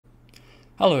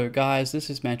Hello guys, this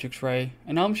is Matrix Ray,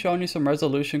 and I'm showing you some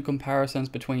resolution comparisons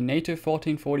between native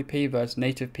 1440p versus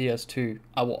native PS2.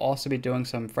 I will also be doing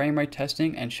some frame rate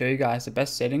testing and show you guys the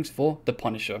best settings for the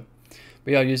Punisher.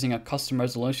 We are using a custom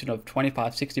resolution of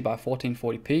 2560 by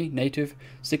 1440p, native,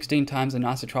 16 times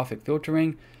anisotrophic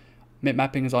filtering,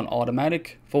 mapping is on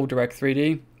automatic, full direct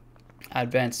 3D,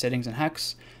 advanced settings and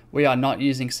hacks. We are not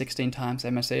using 16 times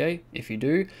MSIA. If you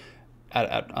do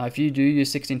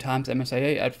use 16 times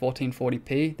MSIA at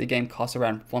 1440p, the game costs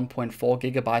around 1.4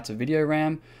 gigabytes of video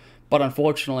RAM. But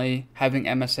unfortunately, having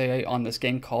MSIA on this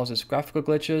game causes graphical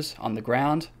glitches on the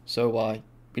ground, so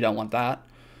we don't want that.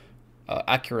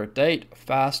 Accurate date,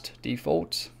 fast,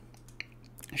 default,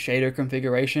 shader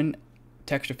configuration,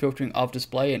 texture filtering of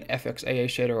display, and FXAA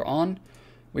shader are on.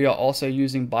 We are also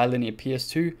using bilinear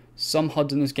PS2. Some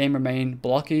HUDs in this game remain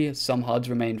blocky, some HUDs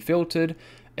remain filtered.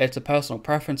 It's a personal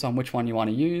preference on which one you want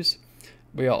to use.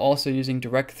 We are also using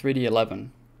Direct3D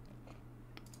 11.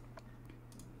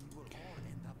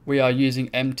 We are using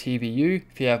MTVU.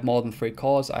 If you have more than 3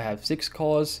 cores, I have 6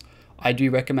 cores. I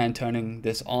do recommend turning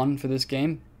this on for this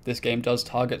game. This game does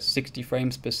target 60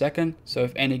 frames per second, so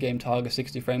if any game targets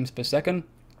 60 frames per second,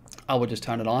 I would just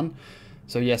turn it on.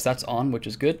 So yes, that's on, which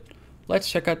is good. Let's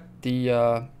check out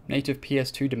the native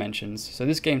Ps2 dimensions. So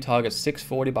this game targets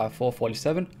 640 by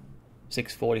 447,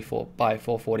 644 by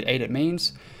 448 it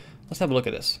means. Let's have a look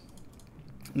at this.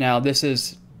 Now this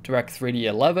is Direct3D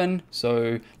 11,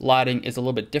 so lighting is a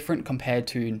little bit different compared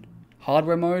to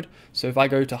hardware mode. So if I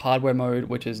go to hardware mode,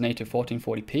 which is native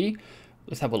 1440p,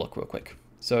 let's have a look real quick.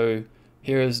 So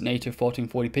here is native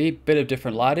 1440p, bit of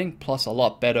different lighting, plus a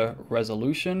lot better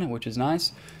resolution, which is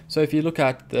nice. So if you look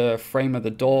at the frame of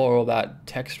the door or that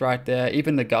text right there,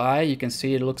 even the guy, you can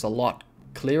see it looks a lot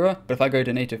clearer. But if I go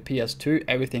to native PS2,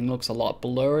 everything looks a lot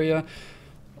blurrier,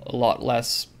 a lot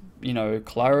less,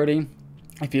 clarity.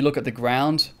 If you look at the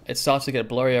ground, it starts to get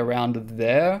blurry around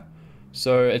there.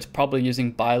 So it's probably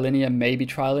using bilinear, maybe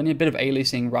trilinear, bit of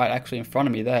aliasing right actually in front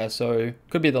of me there. So it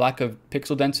could be the lack of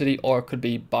pixel density, or it could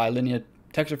be bilinear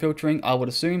texture filtering, I would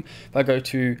assume. If I go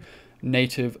to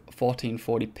native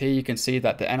 1440p, you can see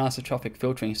that the anisotropic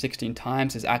filtering 16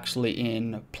 times is actually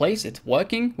in place. It's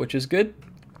working, which is good.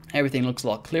 Everything looks a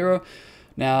lot clearer.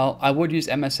 Now, I would use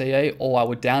MSIA, or I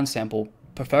would downsample,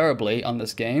 preferably on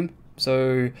this game.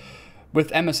 So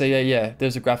with MSIA, yeah,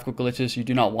 there's a graphical glitches. You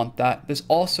do not want that. There's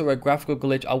also a graphical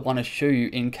glitch I want to show you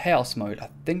in chaos mode. I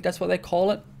think that's what they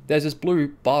call it. There's this blue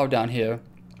bar down here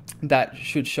that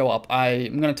should show up.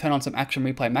 I'm going to turn on some action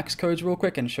replay max codes real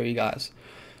quick and show you guys.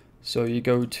 So you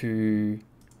go to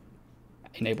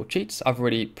enable cheats. I've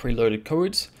already preloaded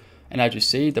codes. And as you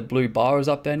see, the blue bar is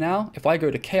up there now. If I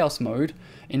go to chaos mode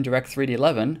in Direct3D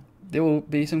 11, there will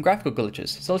be some graphical glitches.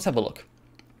 So let's have a look.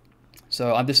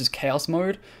 So this is chaos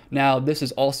mode. Now this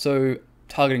is also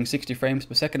targeting 60 frames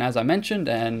per second, as I mentioned,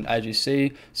 and as you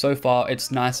see, so far it's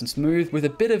nice and smooth with a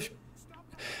bit of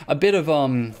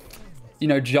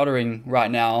juddering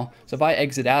right now. So if I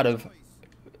exit out of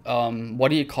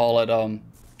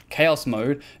chaos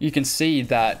mode, you can see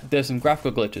that there's some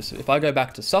graphical glitches. If I go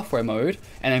back to software mode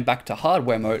and then back to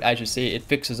hardware mode, as you see, it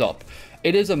fixes up.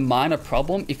 It is a minor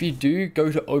problem. If you do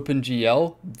go to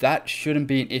OpenGL, that shouldn't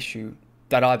be an issue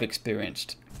that I've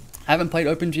experienced. I haven't played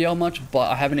OpenGL much,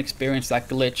 but I haven't experienced that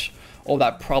glitch or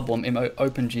that problem in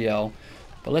OpenGL.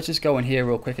 But let's just go in here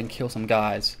real quick and kill some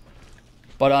guys.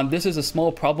 But this is a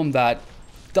small problem that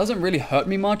doesn't really hurt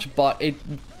me much, but it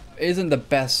isn't the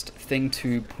best thing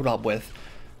to put up with.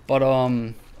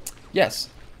 But yes.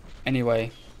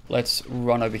 Anyway, let's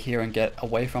run over here and get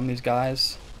away from these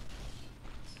guys.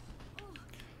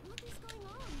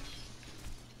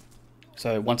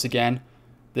 So once again,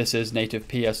 this is native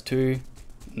PS2,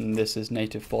 and this is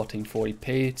native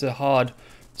 1440p. It's a hard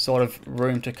sort of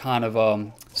room to kind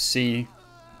of see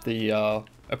the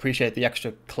appreciate the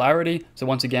extra clarity. So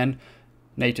once again,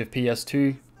 native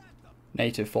PS2,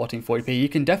 native 1440p. You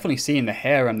can definitely see in the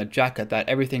hair and the jacket that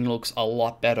everything looks a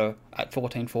lot better at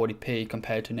 1440p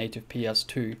compared to native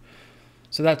PS2.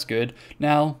 So that's good.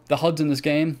 Now, the HUDs in this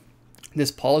game,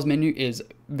 this pause menu is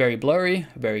very blurry,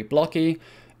 very blocky.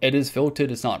 It is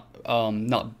filtered. It's not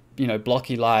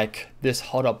blocky like this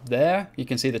HUD up there. You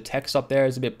can see the text up there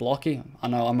is a bit blocky. I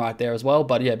know I'm right there as well,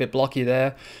 but yeah, a bit blocky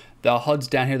there. The HUDs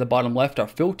down here at the bottom left are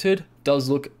filtered. Does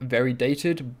look very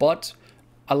dated, but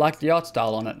I like the art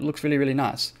style on it. It looks really, really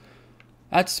nice.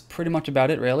 That's pretty much about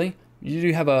it, really. You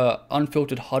do have a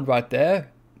unfiltered HUD right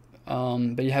there,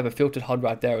 but you have a filtered HUD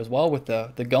right there as well with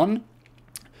the gun.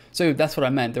 So that's what I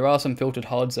meant. There are some filtered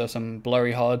HUDs, there are some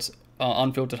blurry HUDs,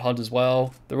 unfiltered HUDs as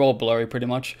well. They're all blurry pretty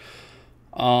much.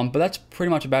 But that's pretty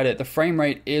much about it. The frame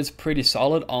rate is pretty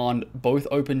solid on both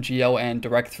OpenGL and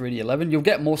Direct3D 11. You'll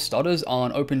get more stutters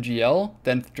on OpenGL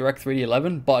than Direct3D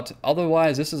 11, but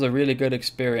otherwise this is a really good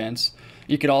experience.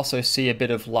 You can also see a bit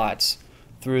of lights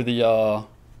through the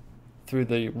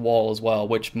wall as well,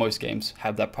 which most games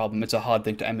have that problem. It's a hard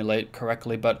thing to emulate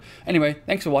correctly. But anyway,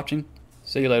 thanks for watching.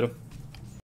 See you later.